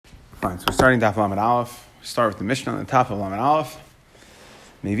Fine, so we're starting Daf Lamed Aleph. Start with the Mishnah on the top of Lamed Aleph.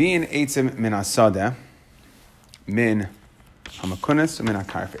 Mevi'in eitzim min asadeh min hamakunas min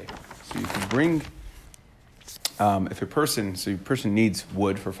hakarfei. So you can bring, if a person needs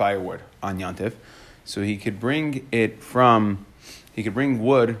wood for firewood on Yantiv, so he could bring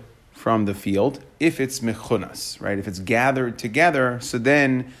wood from the field if it's mechunas, right? If it's gathered together, so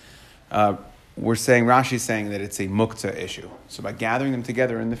then Rashi's saying that it's a mukta issue. So by gathering them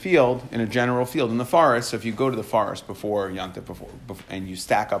together in the field, in a general field, in the forest, so if you go to the forest before Yantiv, and you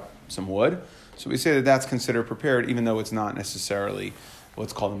stack up some wood, so we say that that's considered prepared, even though it's not necessarily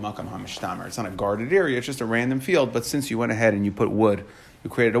what's called a makam hamishtamer. It's not a guarded area, it's just a random field, but since you went ahead and you put wood, you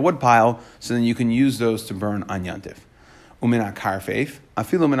created a wood pile, so then you can use those to burn on Yantiv. Umina karfeif,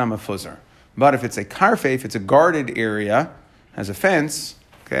 afilu mina mefuzar. But if it's a karfeif, it's a guarded area, has a fence,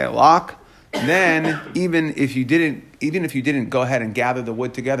 okay, a lock, then even if you didn't go ahead and gather the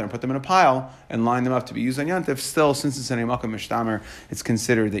wood together and put them in a pile and line them up to be used on Yantiv, still, since it's an makam mishtamer, it's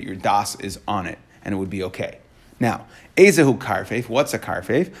considered that your das is on it, and it would be okay. Now, ezehu karfeif, what's a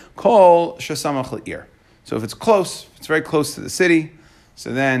karfeif? Kol shasamach le'ir. So if it's close, it's very close to the city,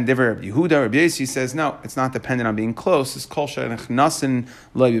 so then Divrei Rabbi Yehuda, Rabbi Yossi says, no, it's not dependent on being close. It's kol she'nechnasin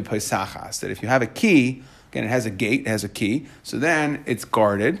lo b'paisachas. That if you have a key, again, it has a gate, it has a key, so then it's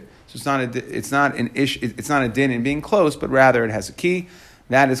guarded. So it's not a din in being close, but rather it has a key.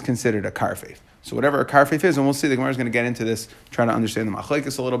 That is considered a karfeif. So whatever a karfeif is, and we'll see, the Gemara is going to get into this, try to understand the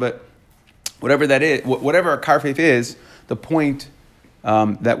machlekes a little bit. Whatever that is, whatever a karfeif is, the point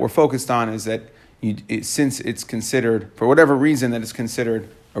that we're focused on is that since it's considered, for whatever reason that it's considered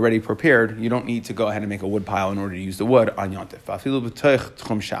already prepared, you don't need to go ahead and make a wood pile in order to use the wood on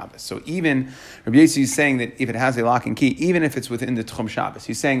Yontif. So even Rabbi Yossi is saying that if it has a lock and key, even if it's within the Tchum Shabbos,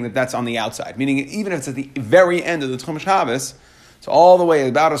 he's saying that that's on the outside, meaning even if it's at the very end of the Tchum Shabbos, it's all the way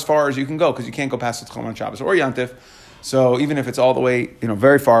about as far as you can go, because you can't go past the Tchum Shabbos or Yontif. So even if it's all the way,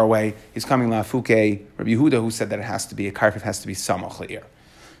 very far away, he's coming la'fuke Rabbi Yehuda, who said that it has to be a karfeif, has to be samach le'ir.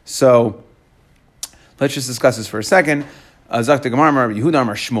 So let's just discuss this for a second. Zakta Gemara, Rabbi Yehuda,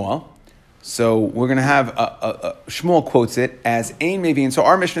 Amar Shmuel. So we're going to have Shmuel quotes it as ein mevi'in. So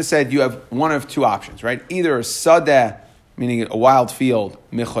our Mishnah said you have one of two options, right? Either a sadeh, meaning a wild field,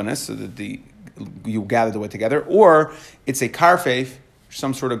 michonis, so that you gather the wood together, or it's a karfeif,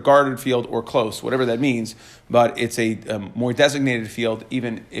 some sort of guarded field or close, whatever that means, but it's a more designated field,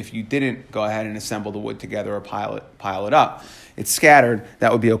 even if you didn't go ahead and assemble the wood together or pile it up. It's scattered,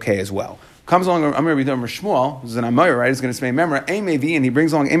 that would be okay as well. Comes along Amir B'Dom Shmuel, who's an Amir, right? He's going to say memra Emevi, and he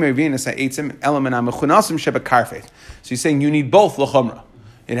brings along Emevi and say eitzim element mechunasim sheba karfeif. So he's saying you need both l'chumra.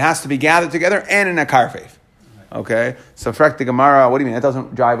 It has to be gathered together and in a karfeif. Okay, so frak the Gemara. What do you mean? That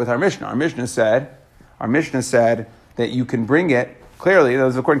doesn't jive with our Mishnah. Our Mishnah said that you can bring it. Clearly, that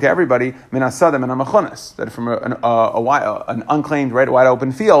was according to everybody, min asadeh min hamachunas, that from an unclaimed, right, wide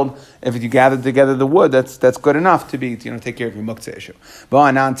open field, if you gather together the wood, that's good enough to be, take care of your muktzah issue.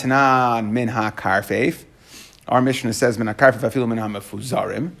 Ba'anan tanan min ha-karfeif. Our Mishnah says min ha-karfeif afilu min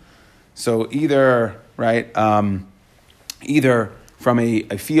ha-mefuzarim. So either from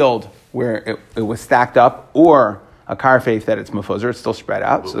a field where it was stacked up, or a karfeif that it's mefuzar, it's still spread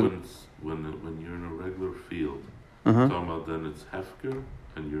out. But so when you're in a regular field, talking about then it's hefker,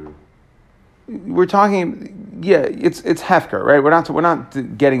 and we're talking, it's hefker, right? We're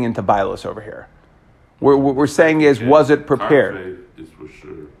not getting into bilos over here. We're saying is, was it prepared? Karfeif is for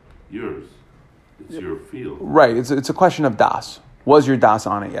sure yours. It's your field, right? It's a question of das. Was your das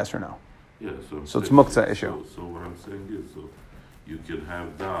on it? Yes or no? Yeah. So it's muktzah issue. So what I'm saying is, so you can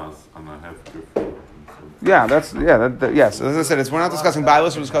have das on a hefker field. Yes. As I said, we're not discussing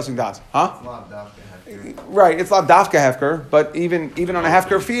bilos. We're discussing das, huh? Right, it's not dafka hefker, but even on a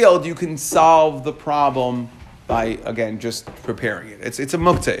hefker field, you can solve the problem by, again, just preparing it. It's a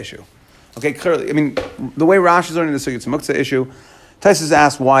muktzah issue. Okay, clearly, the way Rashi is learning this, it's a muktzah issue. Taisus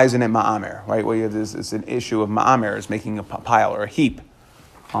asked, why isn't it ma'amer, right? Well, it's an issue of ma'amer, is making a pile or a heap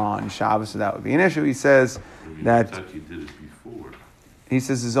on Shabbos, so that would be an issue. He says that He did it before. He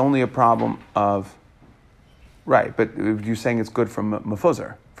says it's only a problem of, right, but you're saying it's good from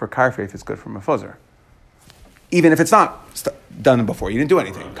mefuzar. For karfeif, it's good from mefuzar. Even if it's not done before, you didn't do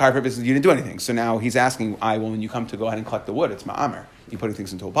anything. Karfeif is you didn't do anything. So now he's asking, when you come to go ahead and collect the wood, it's ma'amer. You're putting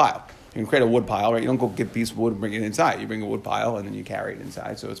things into a pile. You can create a wood pile, right? You don't go get a piece of wood and bring it inside. You bring a wood pile and then you carry it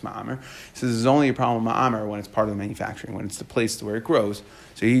inside, so it's ma'amer. He says there's only a problem with ma'amer when it's part of the manufacturing, when it's the place where it grows.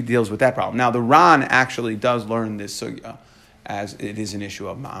 So he deals with that problem. Now the Ran actually does learn this sugya, as it is an issue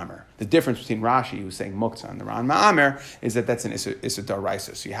of ma'amer. The difference between Rashi, who's saying muktzah, and the Ran ma'amer is that that's an issa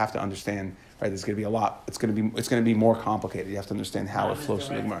daraisa. So you have to understand, right? There's going to be a lot. It's going to be more complicated. You have to understand how it flows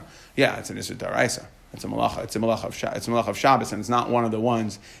through the Gemara. Yeah, it's an issa daraisa. It's a malacha. It's a malacha of Shabbos, and it's not one of the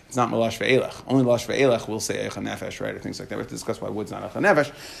ones. It's not malash ve'elech. Only malash ve'elech will say eicha nefesh, right, or things like that. We have to discuss why wood's not eicha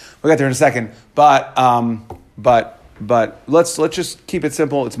nefesh. We'll get there in a second. But let's just keep it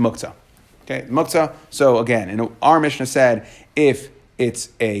simple. It's muktzah. Okay, muktzah. So again, our Mishnah said if it's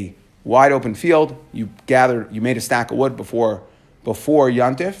a wide open field, you made a stack of wood before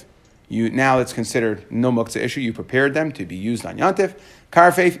Yantif. Now it's considered no muktzah issue. You prepared them to be used on Yantif.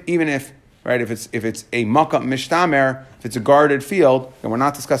 Karfeif, even if it's a makam mishtamer, if it's a guarded field, and we're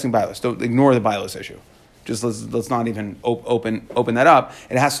not discussing bilos. Don't ignore the bilos issue. Just let's not even open that up.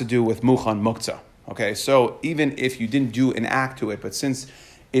 It has to do with muchan muktzah. Okay, so even if you didn't do an act to it, but since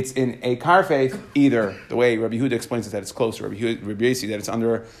it's in a karfeif, either the way Rabbi Yehuda explains it that it's close, or Rabbi Yossi that it's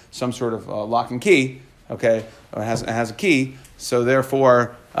under some sort of lock and key, okay, or it has a key. So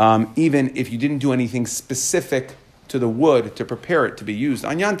therefore, even if you didn't do anything specific to the wood to prepare it to be used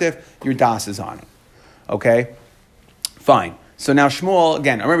on Yantif, your das is on it. Okay, fine. So now Shmuel,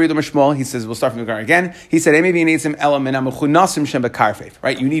 again, I remember Shmuel, he says, we'll start from the Gemara again. He said, right?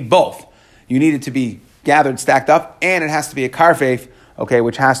 You need both. You need it to be gathered, stacked up, and it has to be a karfeif, okay,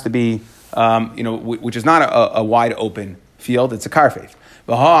 which has to be, which is not a wide open field, it's a karfeif.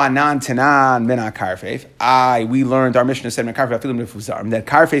 We learned, our Mishnah said, that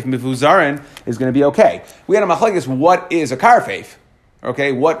karfeif mifuzarin is going to be okay. We had a machlekes, what is a karfeif?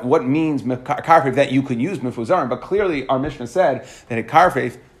 Okay, what means karfeif that you can use mifuzarin? But clearly our Mishnah said that a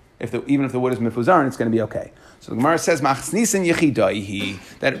karfeif, even if the wood is mifuzarin, it's going to be okay. So the Gemara says, Machsnisin Yechidaihi,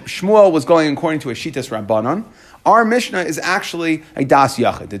 that Shmuel was going according to a Shitas Rabbanon. Our Mishnah is actually a Das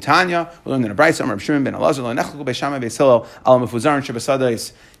Yachid. The Tanya, we learned in a Brayso, Reb Shimon ben Elazar, Nechlu Beishama Beis Hillel, Al Mefuzarin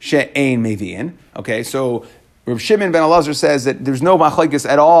Shebasadais She'ein Mevi'in. Okay, so Reb Shimon ben Elazar says that there's no machlekes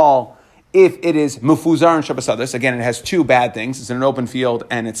at all if it is Mefuzarin Shebasadais. Again, it has two bad things. It's in an open field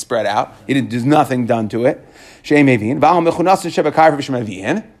and it's spread out. There's nothing done to it. She'ein Mevi'in. V'al Mechunasin Shebakarfeif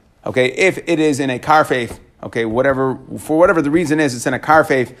Shemevi'in. Okay, if it is in a karfeif, okay, for whatever the reason is, it's in a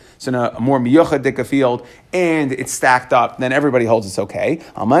karfeif, it's in a more miyuchadika field, and it's stacked up, then everybody holds it's okay.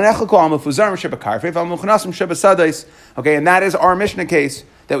 Okay, and that is our Mishnah case,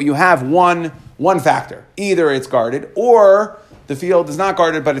 that you have one factor. Either it's guarded, or the field is not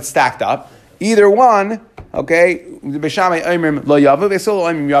guarded, but it's stacked up. Either one, okay, so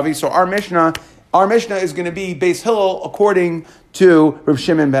our Mishnah is going to be Beis Hillel according to Reb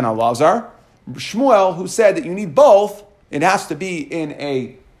Shimon ben Elazar. Shmuel, who said that you need both, it has to be in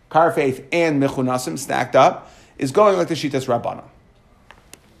a karfeif and mechunasim stacked up, is going like the Shitas Rabbanon.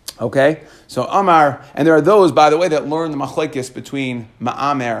 Okay? So Amar, and there are those, by the way, that learn the machlekes between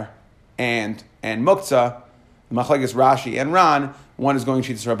Ma'amer and Muktzah, the machlekes Rashi and Ran. One is going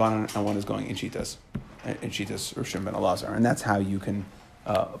Shitas Rabbanon and one is going in Shitas Reb Shimon ben Elazar. And that's how you can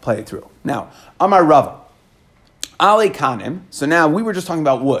play it through. Now, Amar Rava. Ali Kanim, so now we were just talking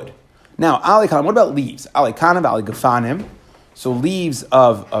about wood. Now, Ali Kanim, what about leaves? Ali Kanim, Ali Gafanim, so leaves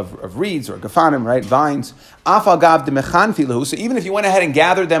of reeds or Gafanim, right, vines. Afagav de Mechanfilahu, so even if you went ahead and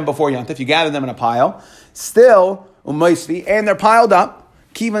gathered them before Yantif, you gathered them in a pile, still, Umaisvi, and they're piled up,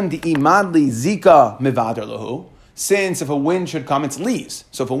 Kivan di Imadli Zika Mivader Lahu, since if a wind should come, it's leaves.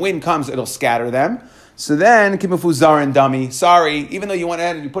 So if a wind comes, it'll scatter them. So then, Kimufu Zarin Dummy, sorry, even though you went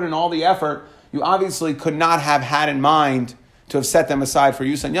ahead and you put in all the effort, you obviously could not have had in mind to have set them aside for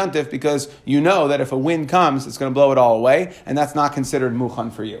use on Yantif, because you know that if a wind comes, it's going to blow it all away, and that's not considered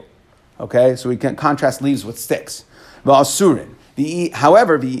muchan for you. Okay, so we can contrast leaves with sticks. However, if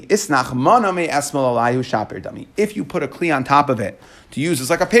you put a kli on top of it to use as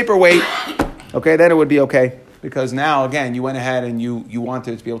like a paperweight, okay, then it would be okay. Because now, again, you went ahead and you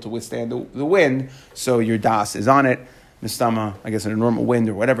wanted it to be able to withstand the wind, so your das is on it. Mistama, I guess in a normal wind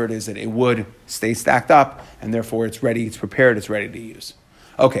or whatever it is, that it would stay stacked up, and therefore it's ready, it's prepared, it's ready to use.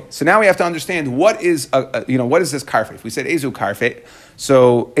 Okay, so now we have to understand what is what is this karfeif? We said ezu karfeif.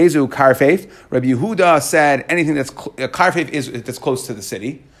 So ezu karfeif. Rabbi Yehuda said anything that's karfeif is that's close to the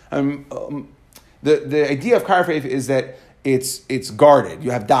city. The idea of karfeif is that it's guarded.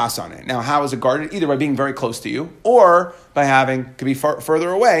 You have das on it. Now, how is it guarded? Either by being very close to you, or by could be further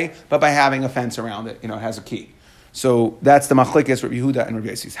away, but by having a fence around it. It has a key. So that's the machlekes Rabbi Yehuda and Rabbi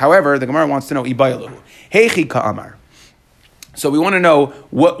Yossi. However, the Gemara wants to know ibayalahu heichi ka'amar. So we want to know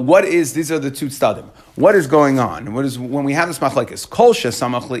what is. These are the two tzadim. What is going on? What is when we have this machlekes? Kol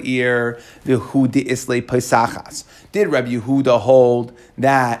shesamach le'ir v'hudi isle pesachas. Did Rabbi Yehuda hold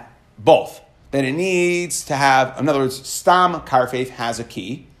that both that it needs to have, in other words, Stam Karfeif has a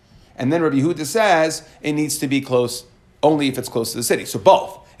key, and then Rabbi Yehuda says it needs to be close only if it's close to the city. So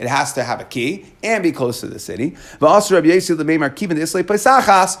both. It has to have a key and be close to the city. That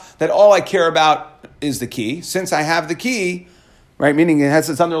all I care about is the key. Since I have the key, right, meaning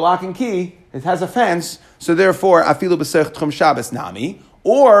it's under lock and key, it has a fence, so therefore, afilu b'sech tchum Shabbos nami,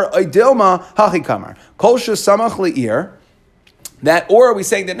 or idilma hachikamar. Kolsha samach le'ir, that, or are we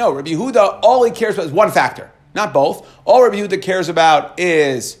saying that no, Rabbi Yehuda, all he cares about is one factor, not both. All Rabbi Yehuda cares about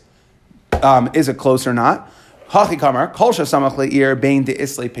is it close or not? Hachikamar, kolsha samach le'ir, bein de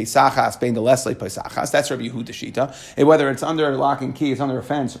islay pesachas, bein de leslay pesachas. That's Rabbi Yehuda shita. Whether it's under lock and key, it's under a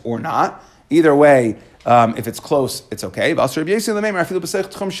fence or not. Either way, if it's close, it's okay.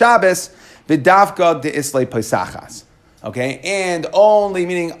 Okay, and only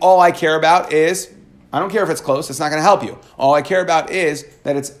meaning all I care about is, I don't care if it's close, it's not going to help you. All I care about is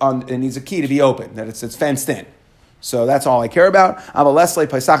that it needs a key to be open, that it's fenced in. So that's all I care about.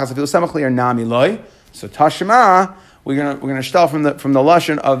 So Tashma, we're gonna start from the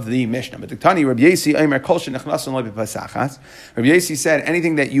lashon of the Mishnah. But Tani Rabbi Yesi Rabbi Yesi said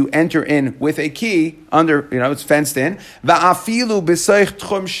anything that you enter in with a key under, it's fenced in. Va'afilu b'seich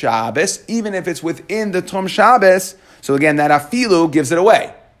tchum Shabbos, even if it's within the tchum Shabbos. So again, that afilu gives it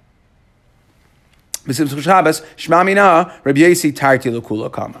away. B'sim Shabbos shma mina Rabbi Yesi tarti l'kula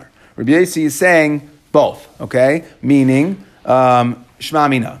kamar. Rabbi Yesi is saying both. Okay, meaning shma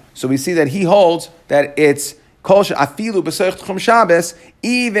mina. So we see that he holds that it's kol afilu b'seich tchum Shabbos,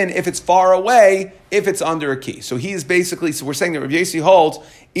 even if it's far away, if it's under a key. So he is basically, so we're saying that Rabbi Yossi holds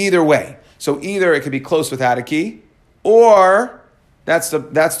either way. So either it could be close without a key, or that's the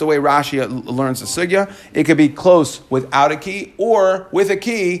way Rashi learns the sugya. It could be close without a key, or with a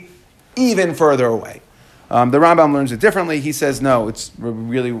key, even further away. The Rambam learns it differently. He says no, it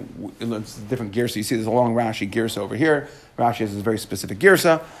learns a different girsa. You see there's a long Rashi girsa over here. Rashi has a very specific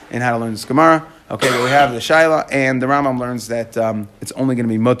girsa in how to learn this Gemara. Okay, but we have the Shaila, and the Rambam learns that it's only going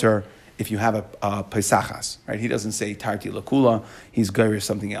to be mutter if you have a Pesachas, right? He doesn't say Tarti Lakula, he's Gair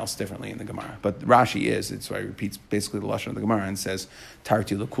something else differently in the Gemara. But Rashi it's why he repeats basically the Lashon of the Gemara and says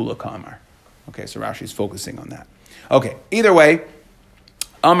Tarti Lakula Kamar. Okay, so Rashi is focusing on that. Okay, either way,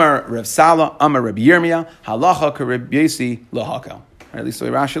 Amar Rav Sala, Amar Reb Yirmiyah, Halacha ka Reb Yesi Lahakal. At least the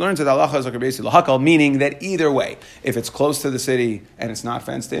way Rashi learns it, halacha is like Reb Yesi Lahakal, meaning that either way, if it's close to the city and it's not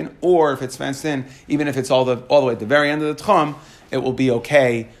fenced in, or if it's fenced in, even if it's all the way at the very end of the tchum, it will be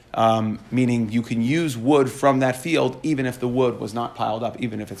okay. Meaning you can use wood from that field, even if the wood was not piled up,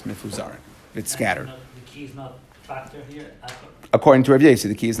 even if it's mifuzar, if it's scattered. The key is not a factor here? According to Reb Yesi,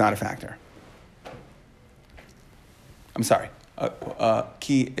 the key is not a factor. I'm sorry.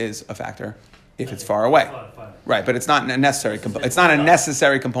 Key is a factor if it's far away. Right, but it's not a necessary it's not a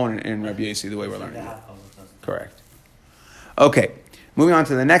necessary component in Rabbi Yossi the way we're learning it. Correct. Okay, moving on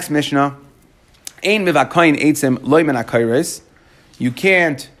to the next Mishnah. Ein mivakayin eitzim loy min hakayres. You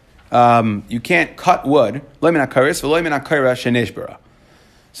can't cut wood loy min hakayres v'loy min hakayra shenishbara.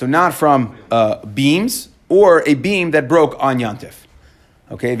 So not from beams or a beam that broke on Yantif.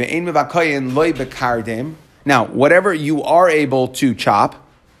 Okay, ve'ein mivakayin loy bekardem. Now, whatever you are able to chop,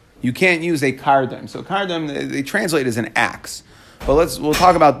 you can't use a kardem. So kardem, they translate as an axe. But we'll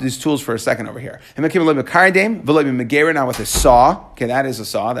talk about these tools for a second over here. Now with a saw. Okay, that is a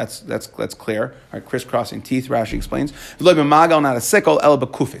saw. That's clear. All right, crisscrossing teeth, Rashi explains. Not a sickle, el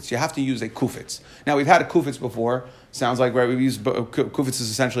kufitz. You have to use a kufitz. Now, we've had a kufitz before. Sounds like, right, we've used kufitz is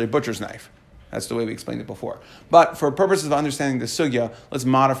essentially a butcher's knife. That's the way we explained it before. But for purposes of understanding the sugya, let's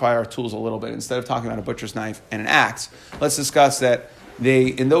modify our tools a little bit. Instead of talking about a butcher's knife and an axe, let's discuss that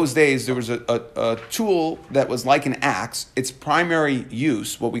in those days, there was a tool that was like an axe. Its primary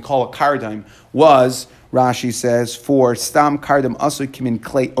use, what we call a kardam, was, Rashi says, for stam kardam asu kimin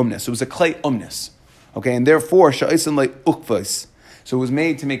clay umnis. It was a clay umnis. Okay, and therefore, sha'isen le ukvas. So it was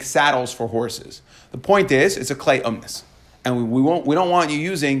made to make saddles for horses. The point is, it's a clay umnis. And we don't want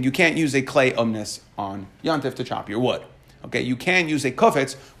you can't use a clay umnis on Yantif to chop your wood. Okay, you can use a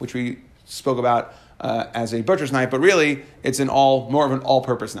kufitz, which we spoke about as a butcher's knife, but really it's more of an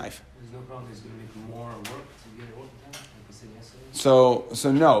all-purpose knife. There's no problem. It's going to make more work to get it work done, like we said yesterday.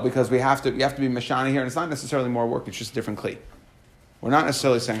 So no, because you have to be mashana here, and it's not necessarily more work. It's just a different kli. We're not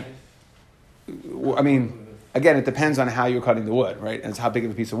necessarily saying. I mean, again, it depends on how you're cutting the wood, right? And it's how big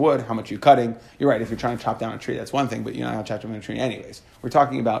of a piece of wood, how much you're cutting. You're right. If you're trying to chop down a tree, that's one thing, but you're not chop down a tree anyways. We're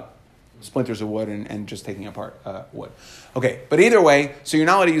talking about splinters of wood and just taking apart wood. Okay, but either way, so you're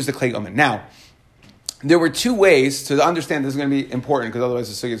not allowed to use the clay omen. Now, there were two ways to understand this is going to be important because otherwise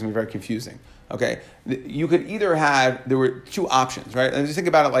the sugya is going to be very confusing. Okay, you could either there were two options, right? And just think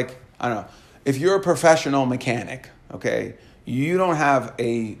about it like, I don't know, if you're a professional mechanic, okay, you don't have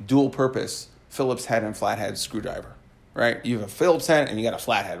a dual purpose Phillips head and flathead screwdriver, right? You have a Phillips head and you got a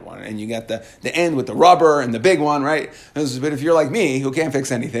flathead one, and you got the end with the rubber and the big one, right? But if you're like me, who can't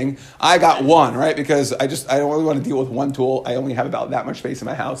fix anything, I got one, right? Because I don't really want to deal with one tool. I only have about that much space in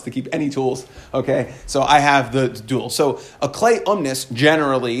my house to keep any tools, okay? So I have the dual. So a clay umnis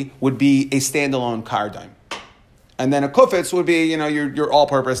generally would be a standalone kardaim. And then a kufitz would be, your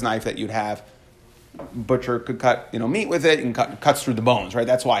all-purpose knife that you'd have. Butcher could cut, meat with it and cuts through the bones, right?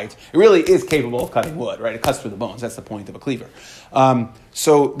 That's why it really is capable of cutting wood, right? It cuts through the bones. That's the point of a cleaver.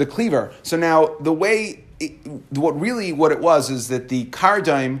 So the cleaver. So now the way, what it was is that the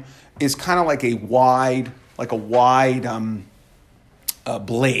kardaim is kind of like a wide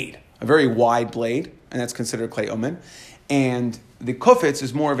blade, a very wide blade, and that's considered clay umin. And the kufitz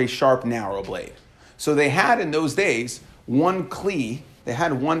is more of a sharp, narrow blade. So they had in those days one kli. They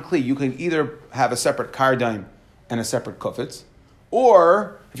had one kli. You could either have a separate kardaim and a separate kufitz,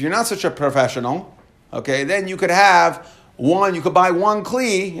 or if you're not such a professional, okay, then you could have one. You could buy one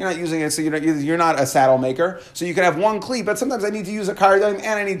kli. You're not using it, so you're not a saddle maker. So you could have one kli, but sometimes I need to use a kardaim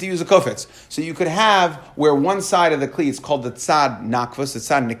and I need to use a kufitz. So you could have where one side of the kli is called the tzad nakvus, the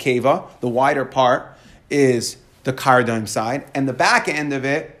tzad nekeva. The wider part is the kardaim side, and the back end of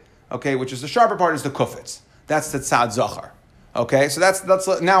it, okay, which is the sharper part, is the kufitz. That's the tzad zachar. Okay, so that's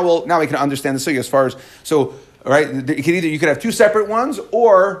now we can understand the sugya as far as right. You could have two separate ones,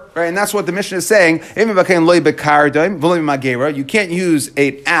 or right, and that's what the Mishnah is saying. You can't use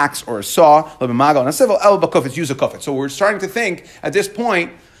an axe or a saw. Use a kufitz. So we're starting to think at this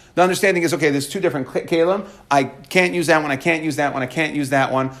point. The understanding is, okay, there's two different kalim. I can't use that one. I can't use that one. I can't use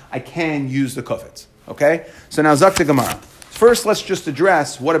that one. I can use the kufitz. Okay, so now Zakta Gemara. First, let's just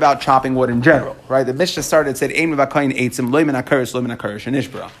address what about chopping wood in general, right? The Mishnah started, said, Ein mevakayin eitzim, loy min hakaris, loy min hakarish, and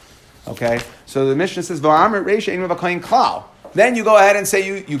ishbara. Okay? So the Mishnah says, V'amrit reisha ein mevakayin klal. Then you go ahead and say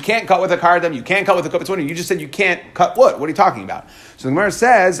you can't cut with a kardaim, you can't cut with a kufitz. You just said you can't cut wood. What are you talking about? So the Gemara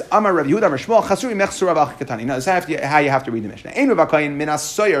says, Amar Rav Yehuda Amar Shmuel, chasuri mechsur Rav Achikatani. Now, this is how you have to read the Mishnah. Ein mevakayin min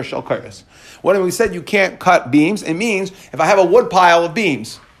hasoyer shel karis. When we said you can't cut beams, it means if I have a wood pile of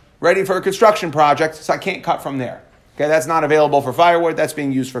beams ready for a construction project, so I can't cut from there. Okay, that's not available for firewood. That's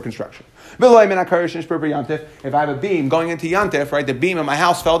being used for construction. If I have a beam going into Yantif, right, the beam of my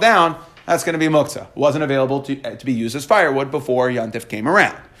house fell down, that's going to be muktzah. It wasn't available to be used as firewood before Yantif came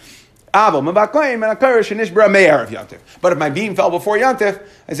around. But if my beam fell before Yantif,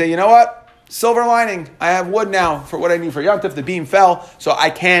 I say, you know what? Silver lining. I have wood now for what I need for Yantif. The beam fell, so I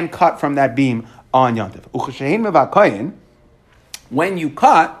can cut from that beam on Yantif. When you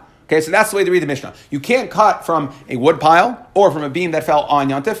cut, okay, so that's the way to read the Mishnah. You can't cut from a wood pile or from a beam that fell on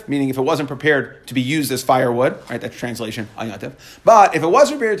Yantif, meaning if it wasn't prepared to be used as firewood, right, that's translation on Yantif. But if it was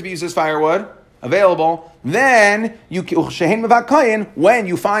prepared to be used as firewood, available, then when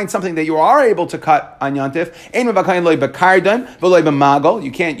you find something that you are able to cut on Yantif,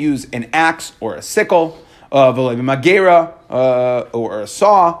 you can't use an axe or a sickle, or a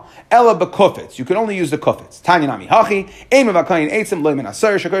saw. Ella b'kufitz. You can only use the kufitz. Tanya nami hachi. Ein mevakayin eitzim loy min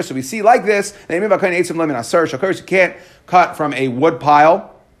asar shakar. So we see like this. Ein mevakayin eitzim loy min asar shakar. You can't cut from a wood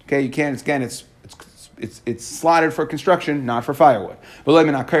pile. Okay, you can't. Again, it's slotted for construction, not for firewood. But loy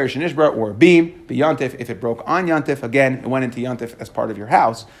min hakarish and ishbra or a beam b'yantif. If it broke on yantif, again, it went into yantif as part of your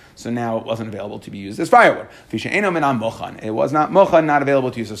house. So now it wasn't available to be used as firewood. Fisha eno min mochan. It was not mochan, not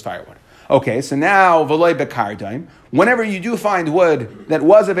available to use as firewood. Okay, so now, v'loy bekardaim, whenever you do find wood that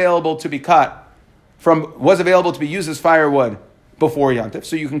was available to be cut was available to be used as firewood before Yantif,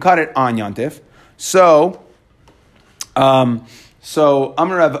 so you can cut it on Yantif. So Amarav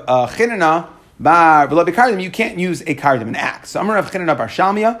Chinana bar v'loy bekardaim, you can't use a kardaim, an axe. So Amarav Chinana bar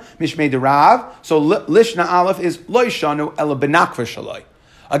Shalmia, Mishmei derav, so Lishna Aleph is loy shanu ela benakva shaloi.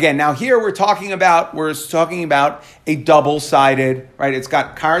 Again, now here we're talking about a double-sided, right? It's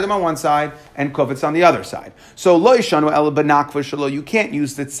got kardim on one side and kufitz on the other side. So lo yishanu ela benakvos shelo. You can't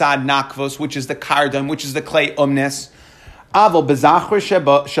use the tzad nakvos, which is the kardim, which is the clay umnis. Aval bezachar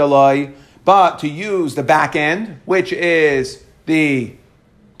sheloi, but to use the back end, which is the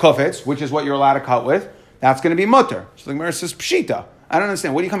kufitz, which is what you're allowed to cut with, that's going to be mutter. So the Gemara says pshita. I don't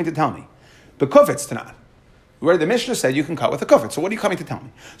understand. What are you coming to tell me? The kufitz to not. Where the Mishnah said you can cut with a kufitz. So what are you coming to tell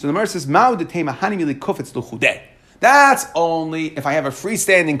me? So the Gemara says, Ma'u detema hanimili kufitz l'chudeh. That's only if I have a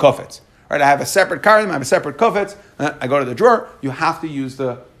freestanding kufitz. Right? I have a separate kardim, I have a separate kufitz. I go to the drawer, you have to use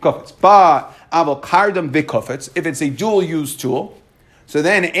the kufitz. But aval kardim v'kufitz, if it's a dual-use tool, so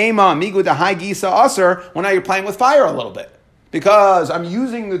then ema migu dahai gisa aser, well now you're playing with fire a little bit. Because I'm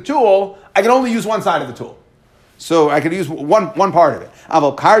using the tool, I can only use one side of the tool. So I could use one part of it.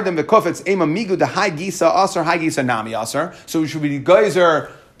 Aval kardim v'kufetz ema migu de high gisa asar high gisa nami asar. So it should be the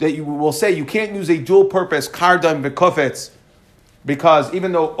geyser that you will say you can't use a dual purpose kardim v'kufetz because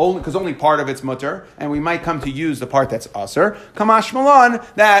only part of it's mutter, and we might come to use the part that's asar. Kamash Malan,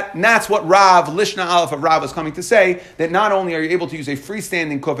 that's what Rav, Lishna Aleph of Rav is coming to say, that not only are you able to use a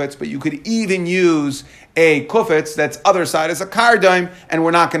freestanding kufetz, but you could even use a kufetz that's other side as a kardim, and we're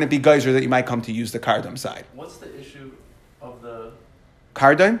not going to be geyser that you might come to use the kardim side. What's the issue of the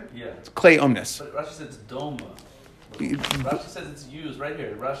Kardim? Yeah. It's clay umnis. But Rashi says it's doma. Rashi says it's used right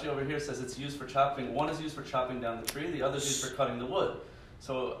here. Rashi over here says it's used for chopping. One is used for chopping down the tree. The other is used for cutting the wood.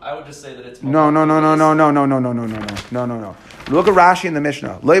 So I would just say that it's no. Look at Rashi in the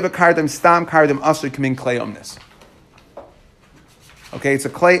Mishnah. Leiva kardim stam kardim asu kamin clay umnis. Okay, it's a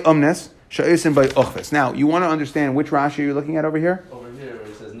clay umnis sha'usim by uchvis. Now you want to understand which Rashi you're looking at over here. Over here, where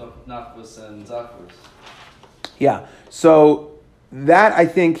it says nachvus and zakvus. Yeah. So that I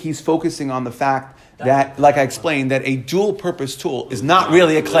think he's focusing on the fact that, like I explained, that a dual-purpose tool is not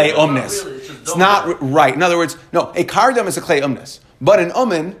really a clay umnis. It's not right. In other words, no, a kardim is a clay umnis. But an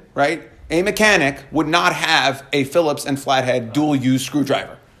umin, right, a mechanic would not have a Phillips and flathead dual-use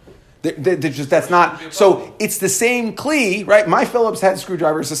screwdriver. That's not. So it's the same kli, right? My Phillips head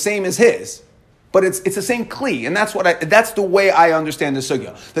screwdriver is the same as his. But it's the same kli, and that's the way I understand the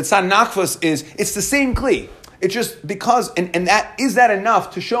sugya. That sanakfus it's the same kli. It's just because, and that is that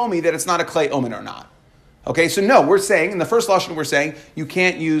enough to show me that it's not a clay omen or not? Okay, so no, we're saying, in the first lashon we're saying, you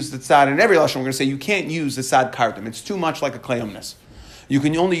can't use the tzad, and in every lashon we're going to say, you can't use the tzad kardim. It's too much like a clay omnis. You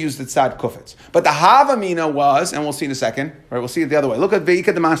can only use the tzad kufetz. But the havamina was, and we'll see in a second, right, we'll see it the other way. Look at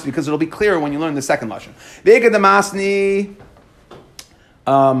ve'ika demasni, because it'll be clearer when you learn the second lashon. Ve'ika demasni,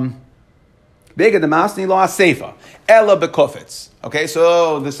 lo ha-seifa, ela bekufetz. Okay,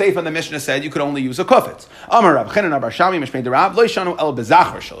 so the Seifa in the Mishnah said you could only use a kufetz. Amar Rav Chinan Bar Shami Mishmei Derav lo yishanu el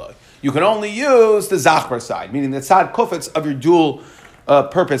bezachar shaloi. You can only use the zachar side, meaning the tzad kufetz of your dual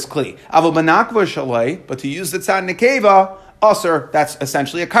purpose kli. Avol benakva shaloi, but to use the tzad nekeva aser, that's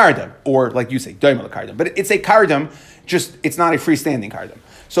essentially a kardim, or like you say, doimel kardim. But it's a kardim, just it's not a freestanding kardim.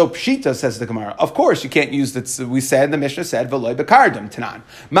 So Pshita says the Gemara, of course you can't use that. We said the Mishnah said v'loy bekardim tanan.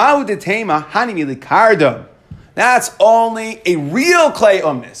 Ma'u detema hanimi likardim. That's only a real clay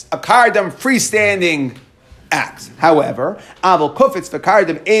umnis, a kardim freestanding axe. However, avol kufetz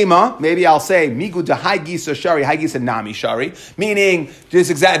v'kardim ema, maybe I'll say migu de high gisa shari, high gisa nami shari, meaning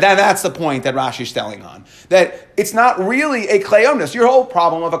that's the point that Rashi's telling on. That it's not really a clay umnis. Your whole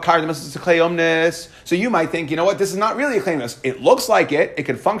problem of a kardim is a clay umnis. So you might think, you know what, this is not really a clay umnis. It looks like it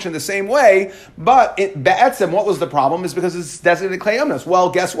could function the same way, but be'etzem, what was the problem? Is because it's designated clay umnis. Well,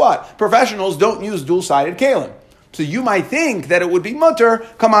 guess what? Professionals don't use dual-sided kalim. So you might think that it would be mutter,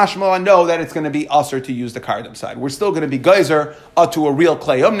 kamashma, and know that it's going to be usher to use the kardim side. We're still going to be geyser to a real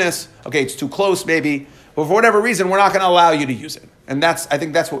clay umnis. Okay, it's too close maybe, but for whatever reason, we're not going to allow you to use it. And I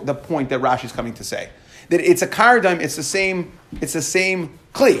think that's what the point that Rashi's coming to say. That it's a kardim, it's the same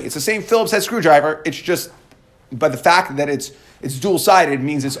kli, it's the same Phillips head screwdriver. It's just, by the fact that it's dual-sided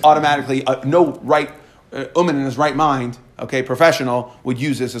means it's automatically no right umin in his right mind. Okay, professional would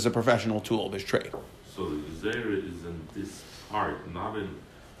use this as a professional tool of his trade. So the Zera is in this part, not in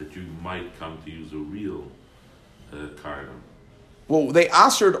that you might come to use a real kardim. Well, they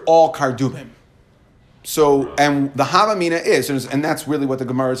assered all kardumim. So, right. And the havamina is, and that's really what the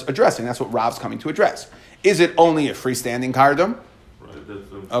Gemara is addressing. That's what Rav's coming to address. Is it only a freestanding kardim? Right.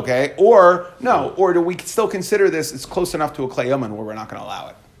 That's okay. Or no. Or do we still consider this? It's close enough to a clay uman where we're not going to allow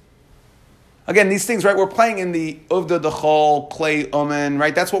it. Again, these things, right? We're playing in the uvda dechol clay uman,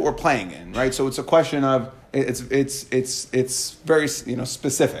 right? That's what we're playing in, right? So it's a question of it's very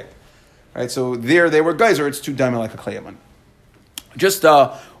specific, right? So there they were geyser. It's too diamond like a clay uman. Just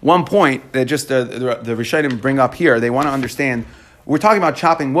one point that just the Rishonim bring up here. They want to understand. We're talking about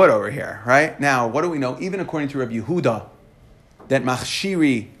chopping wood over here, right? Now, what do we know? Even according to Rabbi Yehuda, that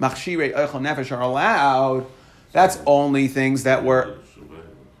machshirei eichel nefesh are allowed. That's only things that were.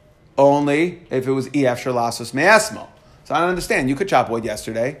 Only if it was EF Sherlasus Me'esmo. So I don't understand. You could chop wood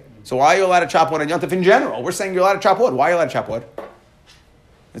yesterday. So why are you allowed to chop wood on Yontif in general? We're saying you're allowed to chop wood. Why are you allowed to chop wood?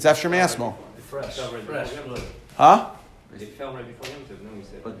 It's F Me'esmo. Fresh wood. Huh? It fell right before Yontif, no, we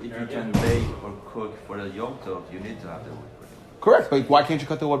said. But if you can bake or cook for the Yom Tov, you need to have the wood. Correct. But why can't you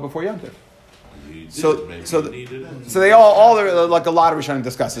cut the wood before Yontif? So they all are like a lot of Rishonim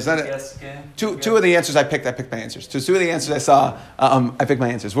discuss this. Two of the answers I picked my answers. Two of the answers I saw, I picked my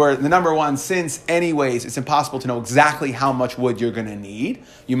answers. Where the number one, since anyways it's impossible to know exactly how much wood you're going to need,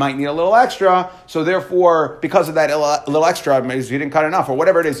 you might need a little extra. So therefore, because of that little extra, maybe you didn't cut enough or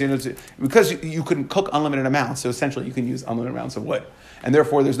whatever it is, because you couldn't cook unlimited amounts. So essentially, you can use unlimited amounts of wood, and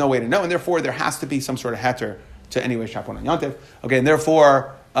therefore there's no way to know, and therefore there has to be some sort of heter to anyways chop one on Yontif. Okay, and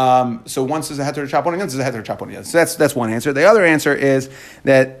therefore. So once there's a heter to chop one against, there's a heter to chop one against. So that's one answer. The other answer is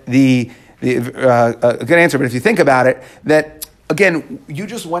that a good answer, but if you think about it, that again, you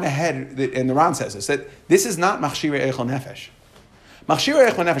just went ahead, and the Ran says this, that this is not machshirei eichel nefesh. Machshirei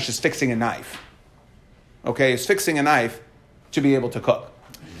eichel nefesh is fixing a knife. Okay, it's fixing a knife to be able to cook.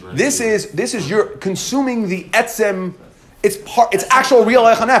 This is your consuming the etzem. It's actual real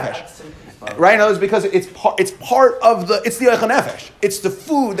eichel nefesh. Right? No, it's because it's part of the Eichel Nefesh. It's the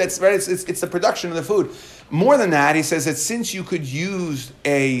food that's right. It's the production of the food. More than that, he says that since you were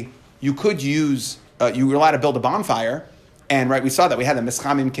allowed to build a bonfire, and right, we saw that we had the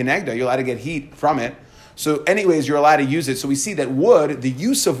Mischamim Kenegda. You're allowed to get heat from it. So, anyways, you're allowed to use it. So we see that wood, the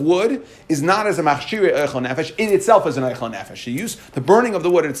use of wood, is not as a machshirei eichel nefesh in itself as an eichel nefesh. The burning of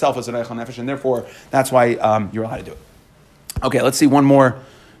the wood itself is an eichel nefesh, and therefore that's why you're allowed to do it. Okay, let's see one more.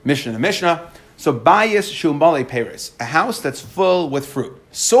 Mishnah, the Mishnah. So, bayis shumbale peris, a house that's full with fruit.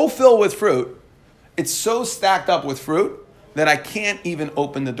 So filled with fruit, it's so stacked up with fruit that I can't even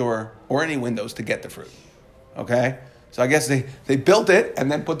open the door or any windows to get the fruit. Okay? So I guess they built it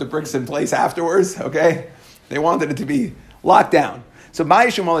and then put the bricks in place afterwards. Okay? They wanted it to be locked down. So,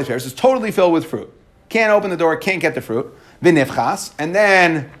 bayis shumbale peris is totally filled with fruit. Can't open the door, can't get the fruit. V'nifchas, and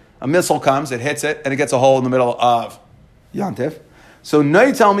then a missile comes, it hits it, and it gets a hole in the middle of Yantif. So,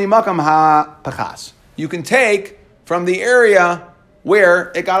 tell me makam ha pachas. You can take from the area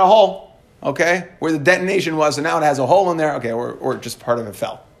where it got a hole, okay, where the detonation was, and now it has a hole in there, okay, or just part of it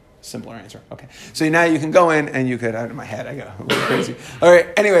fell. Simpler answer, okay. So now you can go in and you could, out of my head, I go a little crazy. All right,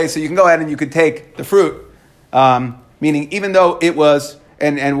 anyway, so you can go ahead and you could take the fruit, meaning even though it was,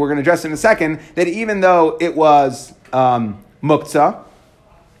 and we're going to address in a second, that even though it was muktzah,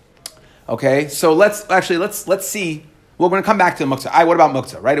 okay, so let's see. We're going to come back to the muktzah. What about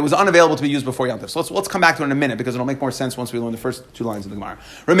muktzah, right? It was unavailable to be used before Yom Tov. So let's come back to it in a minute because it'll make more sense once we learn the first two lines of the Gemara.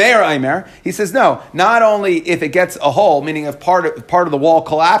 Rameir Aimer, he says, no, not only if it gets a hole, meaning if part of the wall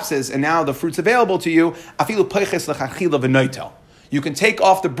collapses and now the fruit's available to you, afilu peiches lechachila v'noitel. You can take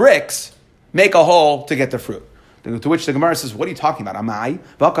off the bricks, make a hole to get the fruit. To which the Gemara says, what are you talking about? Amai,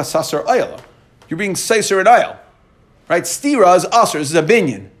 v'aka sasar ayla. You're being seiser at ayel. Right? Stira is aser. This is a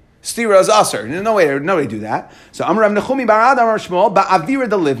binyan. Stira is aser. No way to do that. So Amar Rav Nechumi bar Ad Amar Shmuel ba'avira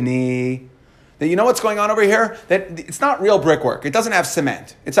delivni. That you know what's going on over here? That it's not real brickwork. It doesn't have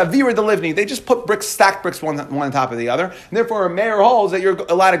cement. It's avira delivni. They just put stacked bricks one on top of the other. And therefore, a mayor holds that you're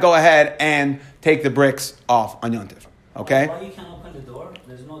allowed to go ahead and take the bricks off on Yontif. Okay? Why you can't open the door?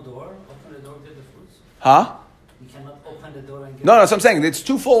 There's no door. Open the door, get the fruits. Huh? You cannot open the door and get. No. So I'm saying it's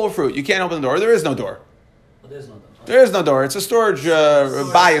too full of fruit. You can't open the door. There is no door. Oh, there's no door. There is no door. It's a storage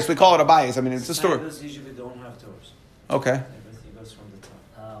bias. We call it a bias. I mean, it's a storage. Usually don't have doors. Okay. Everything goes from the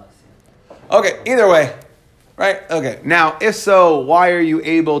top. Oh, I see. Okay. Either way, right? Okay. Now, if so, why are you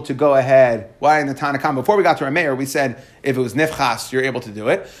able to go ahead? Why in the Tanakam? Before we got to Rameir, we said if it was nifchas, you're able to do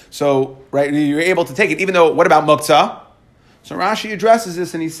it. So, right, you're able to take it. Even though, what about muktzah? So Rashi addresses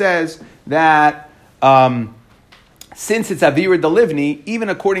this and he says that. Since it's avira delivni, even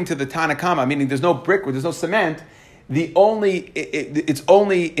according to the Tanakama, meaning there's no brick, there's no cement, it's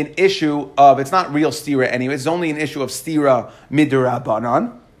only an issue of, it's not real stira anyway, it's only an issue of stira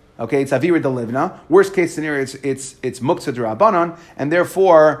midrabanan. Okay, it's avira delivna. Worst case scenario, it's muktzah derabanan, and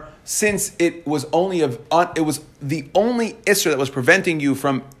therefore, since it was the only isser that was preventing you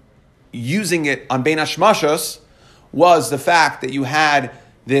from using it on bein hashmashos was the fact that you had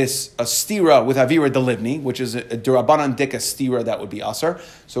this stira with avira delivni, which is a derabanan dika stira that would be aser.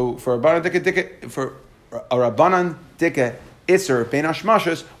 So for a rabbanan dika iser bein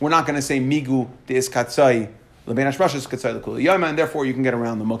hashmashos, we're not going to say migu deis katzai lebein hashmashos katzai lekuli yoma, and therefore you can get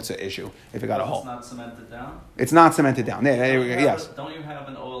around the muktzah issue if it got a hole. It's not cemented down. It's not cemented down. Yes. Don't you have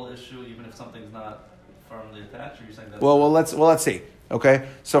an oil issue even if something's not firmly attached? Or you're saying that's let's see. Okay,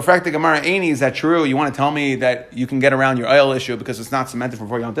 so frak the Gemara Aini, is that true? You want to tell me that you can get around your oil issue because it's not cemented from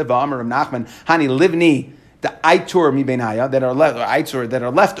before Yom Tov? Amar Rav Nachman Hani livni the aitur mi benaya that are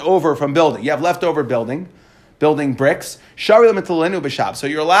left over from building. You have leftover building bricks. Shari l'mitalenu b'shab. So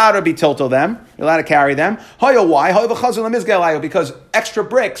you're allowed to be tiltal them. You're allowed to carry them. Hoyo why? Hoyo v'chazul lemizgelayo, because extra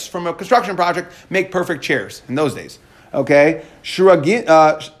bricks from a construction project make perfect chairs in those days. Okay, sarginhu.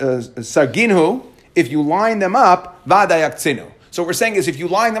 If you line them up, vadayaksinu. So what we're saying is, if you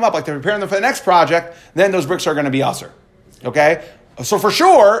line them up like they're preparing them for the next project, then those bricks are going to be aser. Okay, so for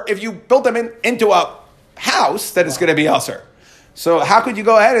sure, if you built them into a house, that is going to be aser. So how could you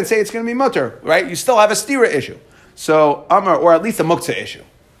go ahead and say it's going to be mutter? Right? You still have a stira issue. So Amar, or at least a muktzah issue.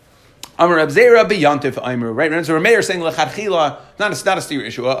 Amar Reb Zera b'yantif Amru. Right? So Rameir is saying lechadchila, not a stira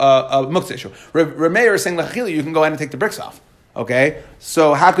issue, a muktzah issue. Rameir is saying lechadchila, you can go ahead and take the bricks off. Okay,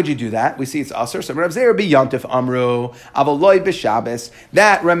 so how could you do that? We see it's aser. So Reb Zera b'yantif Amru avaloi b'Shabbos.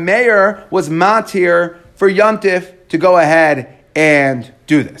 That Rameir was matir for yantif to go ahead and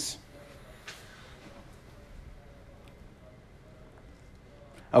do this.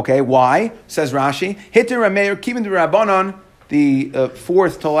 Okay, why? Says Rashi. Hitter Rameir kibin de Rabbanon. The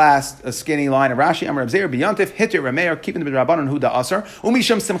fourth to last skinny line of Rashi. Amar Reb Zera b'yantif. Hitter Rameir kibin de Rabbanon hu da aser.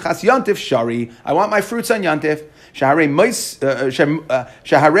 Umisham simchas yantif shari. I want my fruits on yantif. Shaharei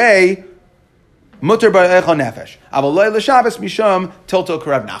mutter ba'echon nefesh. Avaloi l'Shabbos misham tilto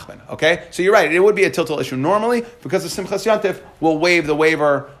karev Nachman. Okay, so you're right. It would be a tiltal issue normally because the Simchas Yantif will waive the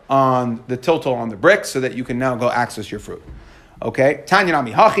waiver on the tiltal on the brick so that you can now go access your fruit. Okay, Tanya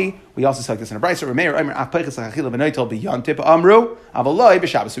Nami Hachi. We also select this in a brayso. Rameir Omer Apeiches Lachachila B'Noitel B'Yantif Amru Avaloi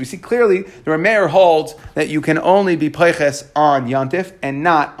B'Shabbos. So we see clearly the Rameir holds that you can only be peiches on Yantif and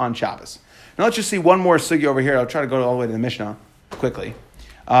not on Shabbos. Now let's just see one more sugi over here. I'll try to go all the way to the Mishnah quickly.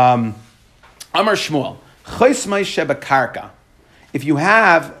 Amar Shmuel, Chosmai Shebekarka. If you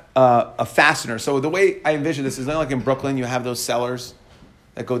have a fastener, so the way I envision this is like in Brooklyn, you have those cellars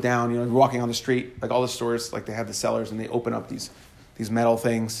that go down. You're walking on the street, like all the stores, like they have the cellars and they open up these metal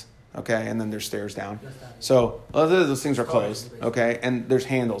things. Okay, and then there's stairs down. So those things are closed. Okay, and there's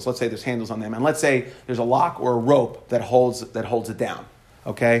handles. Let's say there's handles on them, and let's say there's a lock or a rope that holds it down.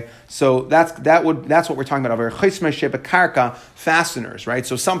 Okay, so that's what we're talking about over here. Chosmei shebekarka, fasteners, right?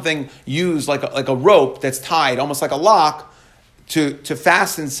 So something used like a rope that's tied, almost like a lock, to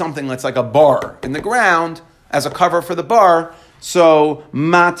fasten something that's like a bar in the ground as a cover for the bar. So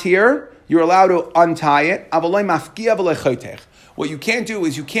matir, you're allowed to untie it. Avaloi mafkia v'lo chotech. What you can't do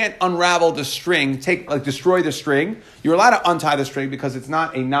is you can't unravel the string, destroy the string. You're allowed to untie the string because it's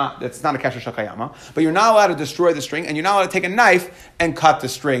not a knot, that's not a kasher shakayama, but you're not allowed to destroy the string, and you're not allowed to take a knife and cut the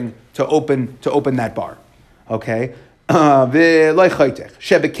string to open that bar. Okay?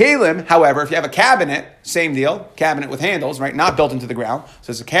 Shebekalim, however, if you have a cabinet, same deal, cabinet with handles, right? Not built into the ground,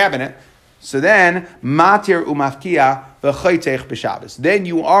 so it's a cabinet. So then, matir umafkia v'chaytech b'Shabbos. Then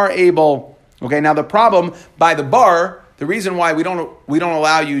you are able, okay, now the problem by the bar, the reason why we don't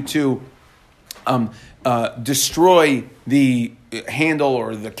allow you to destroy the handle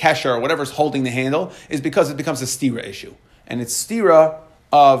or the kesher or whatever's holding the handle is because it becomes a stira issue, and it's stira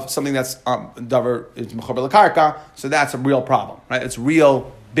of something that's davar is mechaber l'karka, so that's a real problem, right? It's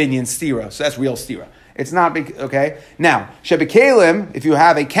real binyan stira, so that's real stira. It's not big, okay. Now shebekalim, if you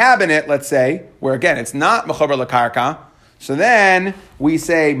have a cabinet, let's say, where again it's not mechaber l'karka, so then we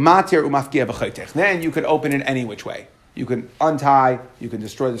say matir umafkia b'chaytech. Then you could open it any which way. You can untie, you can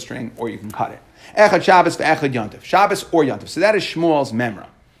destroy the string, or you can cut it. Echad Shabbos ve'echad Yantif. Shabbos or Yantif. So that is Shmuel's memra.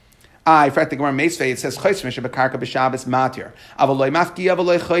 I fact the Gemara Meisvei, it says Chosmei shebekarka b'Shabbos matir. Avaloi mafki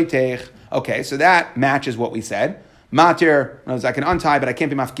avaloi chaytech. Okay, so that matches what we said. Matir, I can untie, but I can't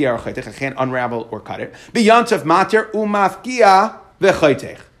be mafkia or chaytech. I can't unravel or cut it. B'Yantif matir umafkia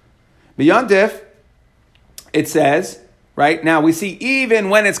ve'chaytech. B'Yantif, it says, right, now we see even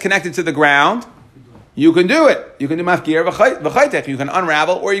when it's connected to the ground, you can do it. You can do mafkir v'chaytech. You can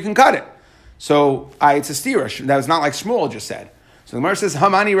unravel or you can cut it. So it's a stira. That was not like Shmuel just said. So the Gemara says,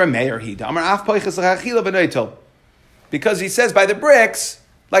 Hamani Rameir Hida. Amar af poiches l'chachila b'noitel. Because he says by the bricks,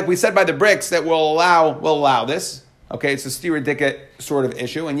 like we said by the bricks, that we'll allow this. Okay, it's a stira dikket sort of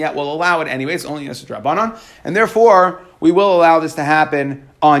issue, and yet we'll allow it anyway. It's only Yosef Rabbanon. And therefore, we will allow this to happen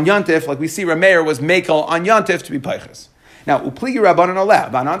on Yantif, like we see Rameir was mekel on Yantif to be poiches. Now, upligi Rabbanon aleh,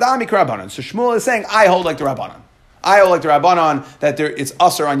 v'anadami k'Rabbanon. So Shmuel is saying, I hold like the Rabbanon. I hold like the Rabbanon that it's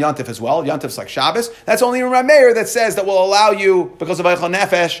usher on Yantif as well. Yantif's like Shabbos. That's only in Rameir that says that will allow you, because of Eichel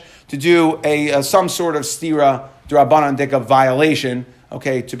Nefesh, to do some sort of stira, the Rabbanon dika violation,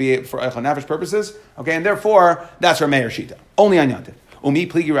 okay, to be for Eichel Nefesh purposes. Okay, and therefore, that's Rameir Shita. Only on Yantif. Umi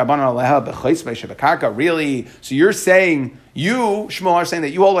pligi Rabbanon aleha b'chosmei shebekarka. Really? So you're saying, Shmuel, are saying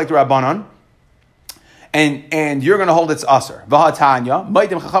that you hold like the Rabbanon, and you're going to hold its aser. V'hatanya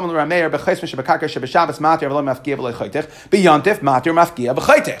maidim chacham l'rameir b'chosmei shebekarka shebeshabbos matir v'lo mafkia v'lo chaytech b'yantif matir mafkia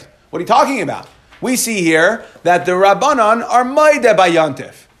b'chaytech. What are you talking about? We see here that the Rabbanon are maide by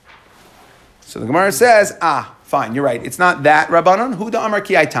yantif. So the Gemara says, fine, you're right. It's not that Rabbanon. Huda amar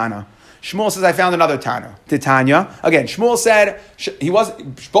ki aitana. Shmuel says, I found another Tana. Titania. Again, Shmuel said he was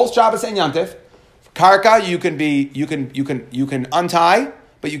both Shabbos and Yantif. Karka, you can untie,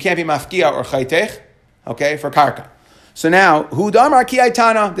 but you can't be mafkia or chaytech. Okay, for karka. So now, who damar ki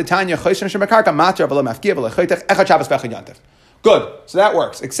aitana the Tanya chayshon shemakarka matar v'lo mafkia v'lo chaytech echad Shabbos v'echad Yantif. Good. So that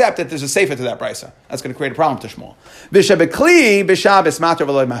works, except that there's a sefer to that brisa. That's going to create a problem to Shmuel. B'shabekli b'Shabbos matar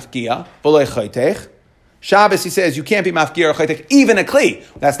v'lo mafkia v'lo chaytech. Shabbos, he says, you can't be mafkir or chaytek, even a kli.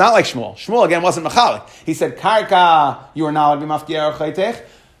 That's not like Shmuel. Shmuel, again, wasn't machalik. He said, karka, you are not allowed to be mafkir or chaytek.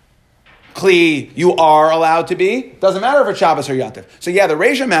 Kli, you are allowed to be. Doesn't matter if it's Shabbos or Yantif. So yeah, the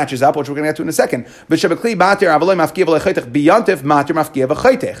Reisha matches up, which we're going to get to in a second. B'shabekli batir avaloi mafkir v'lo chaytek, b'yantif matir mafkir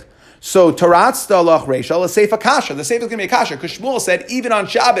v'chaytek. So Taratz Dalach Reisha, let's say Kasha. The sefer is going to be a Kasha, because Shmuel said, even on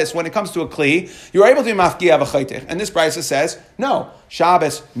Shabbos, when it comes to a Kli, you are able to be mafkir v'chaytek. And this brisa says, no.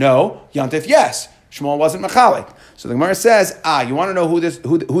 Shabbos, no. Yantif, yes. Shmuel wasn't machalik. So the Gemara says, you want to know who this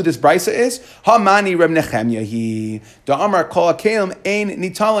brisa is? Hamani Reb Nechemya he da Amar Kol Hakelim Ein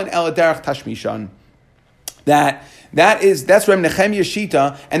Nitalin El Derech Tashmishan. That's Reb Nechemya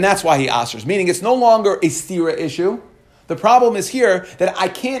Shita, and that's why he asers. Meaning it's no longer a stira issue. The problem is here that I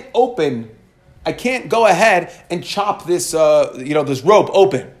can't go ahead and chop this this rope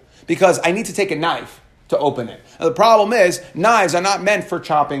open because I need to take a knife to open it. Now, the problem is knives are not meant for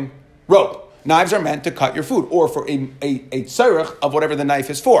chopping rope. Knives are meant to cut your food, or for a tzarech of whatever the knife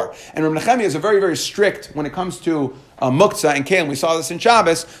is for. And Reb Nechemia is very, very strict when it comes to muktzah and kelim. We saw this in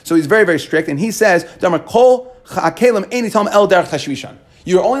Shabbos, so he's very, very strict. And he says,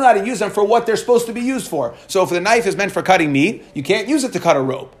 you're only allowed to use them for what they're supposed to be used for. So if the knife is meant for cutting meat, you can't use it to cut a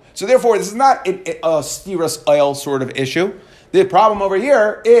rope. So therefore, this is not a stiras oil sort of issue. The problem over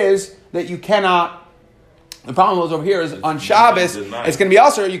here is that you cannot. The problem is over here is on Shabbos, it's going to be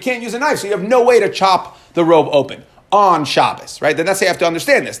also, you can't use a knife, so you have no way to chop the robe open on Shabbos, right? Then that's how you have to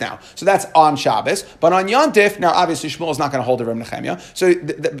understand this now. So that's on Shabbos. But on Yontif, now obviously Shmuel is not going to hold the Reb Nechemia, so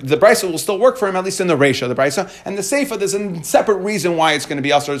the brisa will still work for him, at least in the ratio of the brisa. And the Seifa, there's a separate reason why it's going to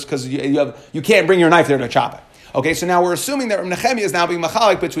be also, because you can't bring your knife there to chop it. Okay, so now we're assuming that Reb Nechemia is now being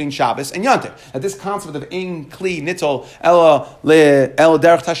machalik between Shabbos and Yantif. That this concept of ein kli nitol el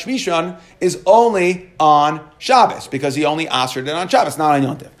derech tashmishan is only on Shabbos, because he only ashered it on Shabbos, not on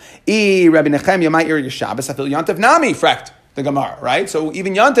Yantif. Rabbi Nechemia might hear your Shabbos, I feel Yantif nami frekt the Gemara, right? So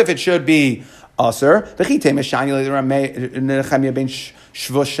even Yantif it should be aser. V'chitei meshani Nechemia ben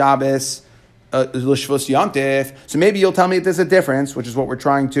shvus Shabbos. So maybe you'll tell me if there's a difference, which is what we're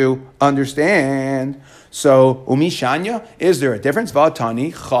trying to understand. So umishanya, is there a difference?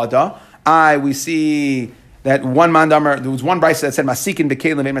 Vatani chada. We see that one mandamar. There was one brisa that said masikin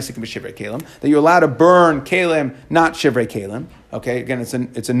b'kelim and masikin b'shivrei kelim, that you're allowed to burn kelim, not shivrei kelim. Okay, again, it's a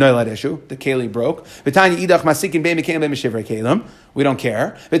noilat issue. The keli broke. V'tanya idach masikin bein b'kelim bein b'shivrei kelim. We don't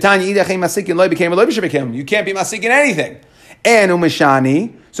care. V'tanya idach ein masikin loy b'kelim loy b'shivrei kelim. You can't be masikin anything. And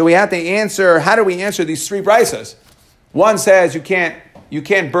umishani. So we have to answer. How do we answer these three brisas? One says you can't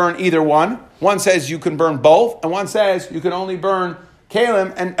burn either one. One says you can burn both, and one says you can only burn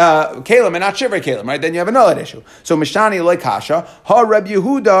kalim and not shivrei kalim. Right? Then you have another issue. So mishani like kasha ha Reb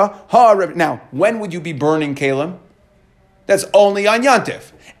Yehuda ha Reb. Now, when would you be burning kalim? That's only on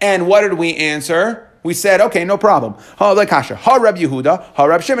Yantif. And what did we answer? We said, okay, no problem. Ha like kasha ha Reb Yehuda ha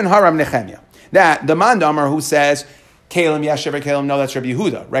Reb Shimon ha Reb Nechemia. That the mandamar who says kalim yes shivrei kalim, no, that's Reb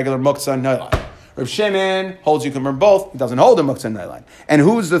Yehuda, regular muktzah noilan. Reb Shimon holds you can burn both. He doesn't hold a muktzah noilan. And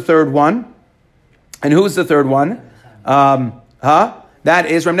who's the third one? That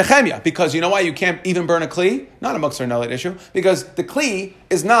is Reb Nechemia. Because you know why you can't even burn a kli? Not a muktzah noilan issue. Because the kli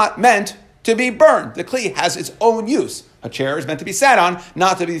is not meant to be burned. The kli has its own use. A chair is meant to be sat on,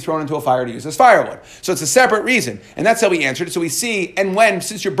 not to be thrown into a fire to use as firewood. So it's a separate reason. And that's how we answered it. So we see, and when,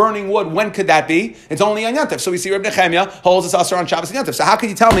 since you're burning wood, when could that be? It's only on Yantif. So we see Reb Nechemia holds us asur on Shabbos and Yantif. So how can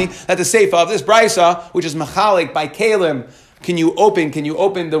you tell me that the seifa of this brisa, which is machalik by kalim, can you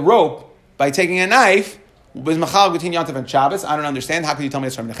open the rope by taking a knife? Was machalik between Yantif and Shabbos? I don't understand. How can you tell me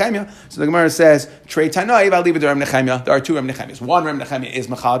it's Reb Nechemia? So the Gemara says, Trei Tanoi, I'll leave it to Reb Nechemia. There are two Reb Nechemias. One Reb Nechemia is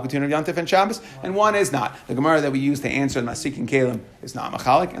machalik between Yantif and Shabbos, and one is not. The Gemara that we use to answer the Masik and Kalim is not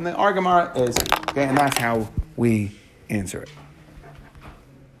machalik, and our Gemara is, okay, and that's how we answer it.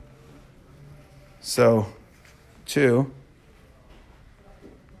 So, to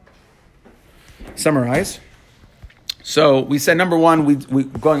summarize. So we said number one, we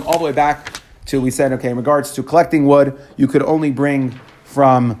going all the way back to, we said, okay, in regards to collecting wood, you could only bring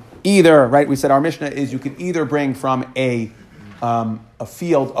from either, right? We said our Mishnah is you can either bring from a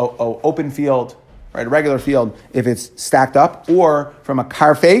field, open field, right, a regular field, if it's stacked up, or from a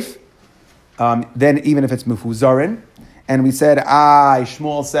karfeif, then even if it's mufuzarin. And we said,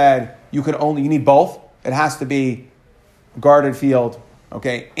 Shmuel said, you need both. It has to be guarded field,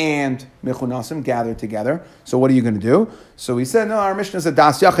 okay, and mechunasim gathered together. So what are you going to do? So we said, no, our Mishnah is a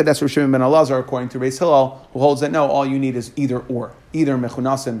das yachid. That's Rosh Shimon ben Elazar, according to Reis Hillel, who holds that no, all you need is either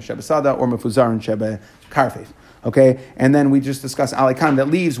mechunasim shebesada or mefuzarin shebe karfef. Okay, and then we just discussed alikan that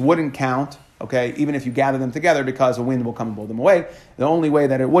leaves wouldn't count. Okay, even if you gather them together, because a wind will come and blow them away. The only way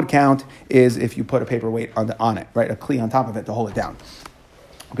that it would count is if you put a paperweight on it, right, a kli on top of it to hold it down.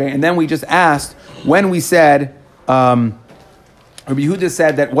 Okay, and then we just asked when we said. Rabbi Yehuda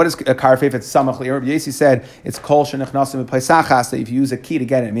said that what is a karfef? It's samach li'er. Rabbi Yossi said it's kol shenachnasim b'paisachas, that if you use a key to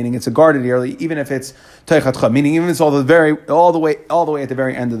get it, meaning it's a guarded area, even if it's teichat chum, meaning even if it's all the way at the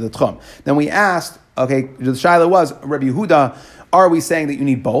very end of the tchum. Then we asked, okay, the shaila was Rabbi Yehuda, are we saying that you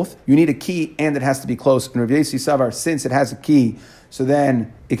need both? You need a key and it has to be close. And Rabbi Yossi Savar, since it has a key, so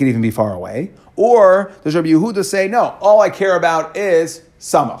then it could even be far away. Or does Rabbi Yehuda say, no, all I care about is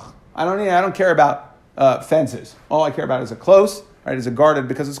samach. I don't care about fences. All I care about is a close. Right, is it guarded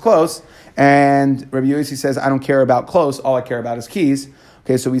because it's close? And Rabbi Yossi says, I don't care about close, all I care about is keys.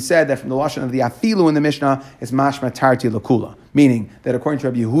 Okay, so we said that from the lashon of the afilu in the Mishnah is mashma tarti lakula, meaning that according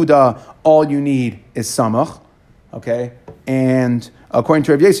to Rabbi Yehuda, all you need is samach. Okay, and according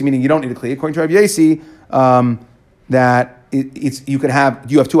to Rabbi Yossi, meaning you don't need a kli. According to Rabbi Yossi, you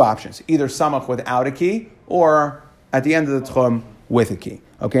have two options: either samach without a key, or at the end of the tchum with a key.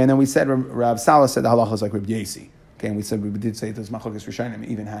 Okay, and then we said Rav Salah said the halacha is like Rabbi Yossi. Okay, and we did say those machlokes rishonim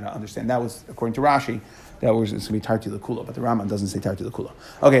even had to understand. That was according to Rashi. It's going to be tarti l'kula, but the Rambam doesn't say tarti l'kula.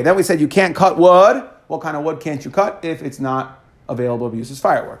 Okay, then we said you can't cut wood. What kind of wood can't you cut if it's not available to use as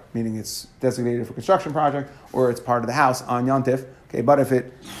firework? Meaning it's designated for construction project or it's part of the house on Yontif. Okay, but if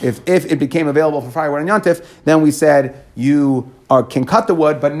it became available for firewood on Yontif, then we said you can cut the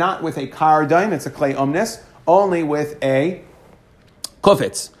wood, but not with a kar daim. It's a clay omnis, only with a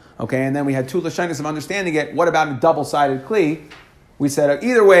kufitz. Okay, and then we had two lashonos of understanding it. What about a double-sided kli? We said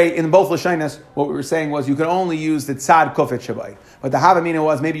either way, in both lashonos, what we were saying was you could only use the tzad kufetz shabai. But the havamina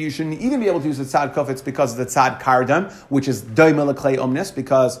was maybe you shouldn't even be able to use the tzad kufetz because of the tzad kardam, which is daimel clay omnis,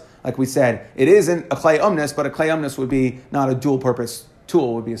 because, like we said, it isn't a clay omnis, but a clay omnis would be not a dual-purpose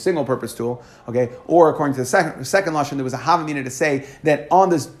tool, would be a single-purpose tool. Okay, or according to the second lashon, there was a havamina to say that on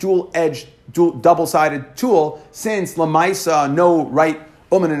this dual-edged, double-sided tool, since lamaisa, no right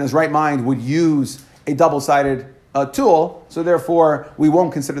Uman in his right mind would use a double-sided tool, so therefore we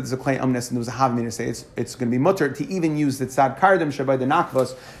won't consider this a clay omnis, and there was a havamina to say it's going to be mutter to even use the tzad kardim shabai the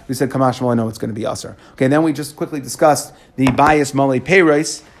nakvos. We said kamash mala, no, it's going to be aser. Okay, then we just quickly discussed the bias mole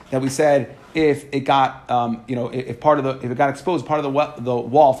peiros that we said if it got if it got exposed, part of the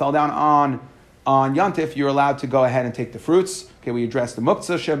wall fell down on Yontif, you're allowed to go ahead and take the fruits. Okay, we addressed the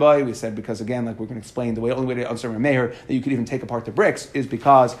muktzah shabai. We said because again, like we're going to explain, the only way to answer Rameir that you could even take apart the bricks is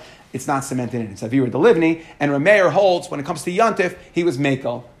because it's not cemented in. It's avira delivni. And Rameir holds when it comes to Yontif, he was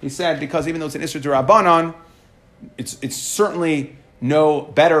mekel. He said because even though it's an isur d'Rabbanan, it's certainly no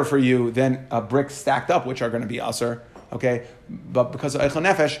better for you than bricks stacked up, which are going to be aser. Okay, but because of eichel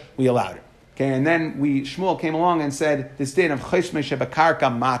nefesh, we allowed it. Okay, and then Shmuel came along and said this din of cheshmei shebekarka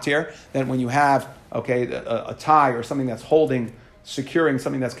matir, that when you have a tie or something that's securing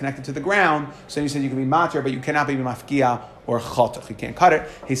something that's connected to the ground, so he said you can be matir, but you cannot be mafkia or chotuch. You can't cut it.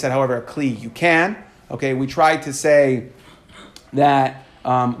 He said, however, a kli you can. Okay, we tried to say that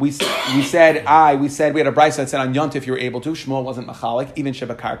we said we had a brisa that said on Yontif you were able to. Shmuel wasn't machalik, even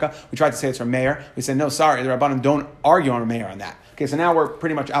shebekarka. We tried to say it's from Meir. We said no, sorry, the Rabbanim don't argue on Meir on that. Okay, so now we're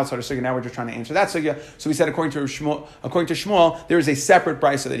pretty much outside of sugya. Now we're just trying to answer that sugya. So we said according to Shmuel, there is a separate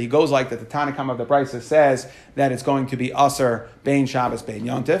brisa that he goes like that. The Tanakam of the brisa says that it's going to be aser bein Shabbos bein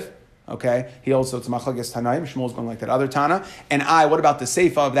Yontif. Okay, he also it's machlokes Tanaim. Shmuel's going like that other Tana. And what about the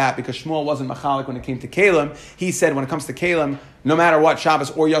seifa of that? Because Shmuel wasn't machalik when it came to Kalim. He said when it comes to Kalim, no matter what,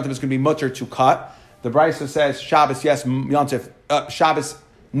 Shabbos or Yontif is going to be mutter to cut. The brisa says Shabbos yes, Yontif Shabbos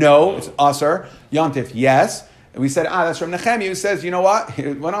no, it's aser. Yontif yes. And we said, that's from Nehemiah, who says, you know what? I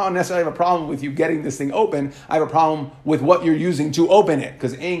don't necessarily have a problem with you getting this thing open. I have a problem with what you're using to open it.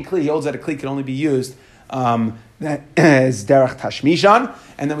 Because ein kli, he holds that a kli can only be used that is derech tashmishan.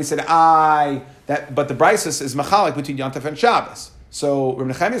 And then we said, but the brisus is machalik between Yontif and Shabbos. So Reb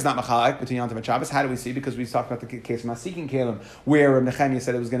Nehemiah is not machalik between Yontif and Shabbos. How do we see? Because we talked about the case of Masikin Kalim, where Reb Nehemiah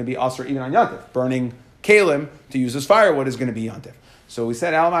said it was going to be aser even on Yontif. Burning Kalim to use as firewood is going to be Yontif. So we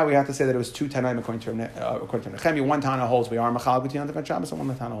said, Elamai, we have to say that it was two Tanaim according to Nehemiah. One Tana holds we are machalik between Yontif and Shabbos, and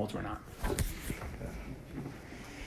one Tana holds we're not.